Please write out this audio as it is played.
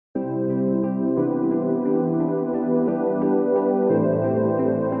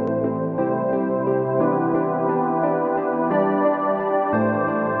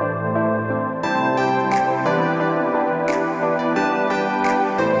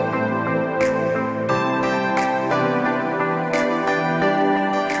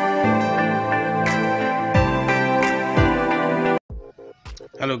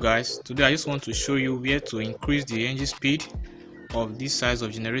Hello guys, today I just want to show you where to increase the engine speed of this size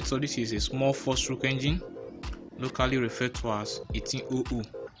of generator. This is a small 4-stroke engine, locally referred to as 1800.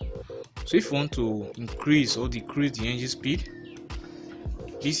 So if you want to increase or decrease the engine speed,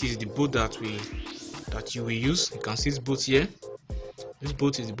 this is the bolt that you will use. You can see this bolt here. This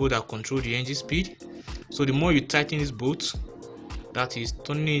bolt is the bolt that controls the engine speed. So the more you tighten this bolt, that is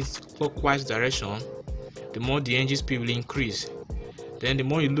turning it clockwise direction, the more the engine speed will increase. Then the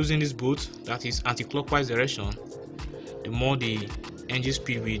more you loosen this bolt, that is anti-clockwise direction, the more the engine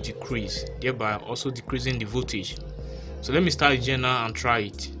speed will decrease, thereby also decreasing the voltage. So let me start the gen now and try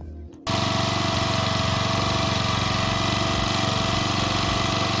it.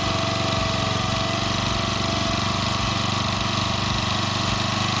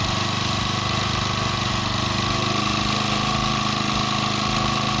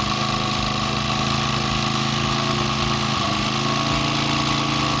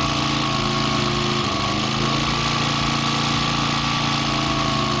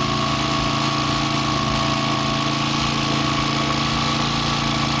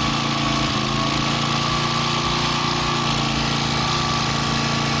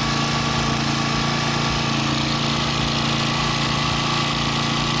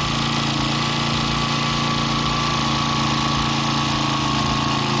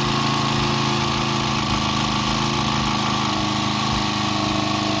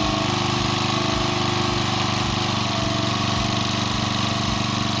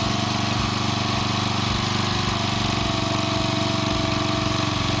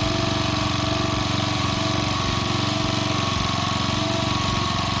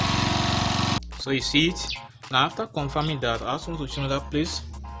 So you see it. Now after confirming that, I also want to change another place.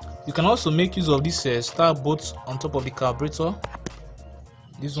 You can also make use of this star bolt on top of the carburetor.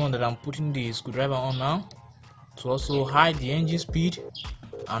 This one that I'm putting the screwdriver on now, to also hide the engine speed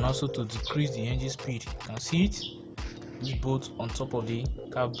and also to decrease the engine speed. You can see it. This bolt on top of the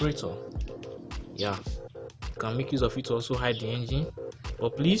carburetor. Yeah, you can make use of it to also hide the engine.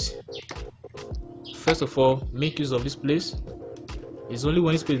 But please, first of all, make use of this place. It's only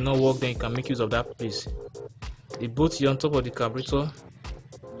when this place does not work then you can make use of that place. The bolt here on top of the carburetor,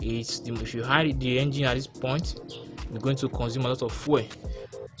 if you hide the engine at this point, you're going to consume a lot of fuel.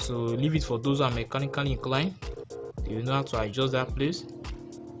 So leave it for those who are mechanically inclined. They will know how to adjust that place.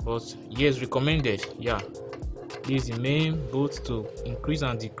 But yes, recommended. Yeah, this is the main bolt to increase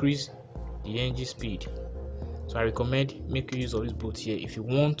and decrease the engine speed. So I recommend making use of this bolt here if you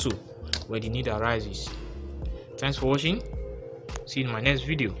want to, when the need arises. Thanks for watching. See you in my next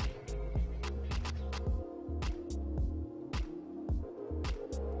video.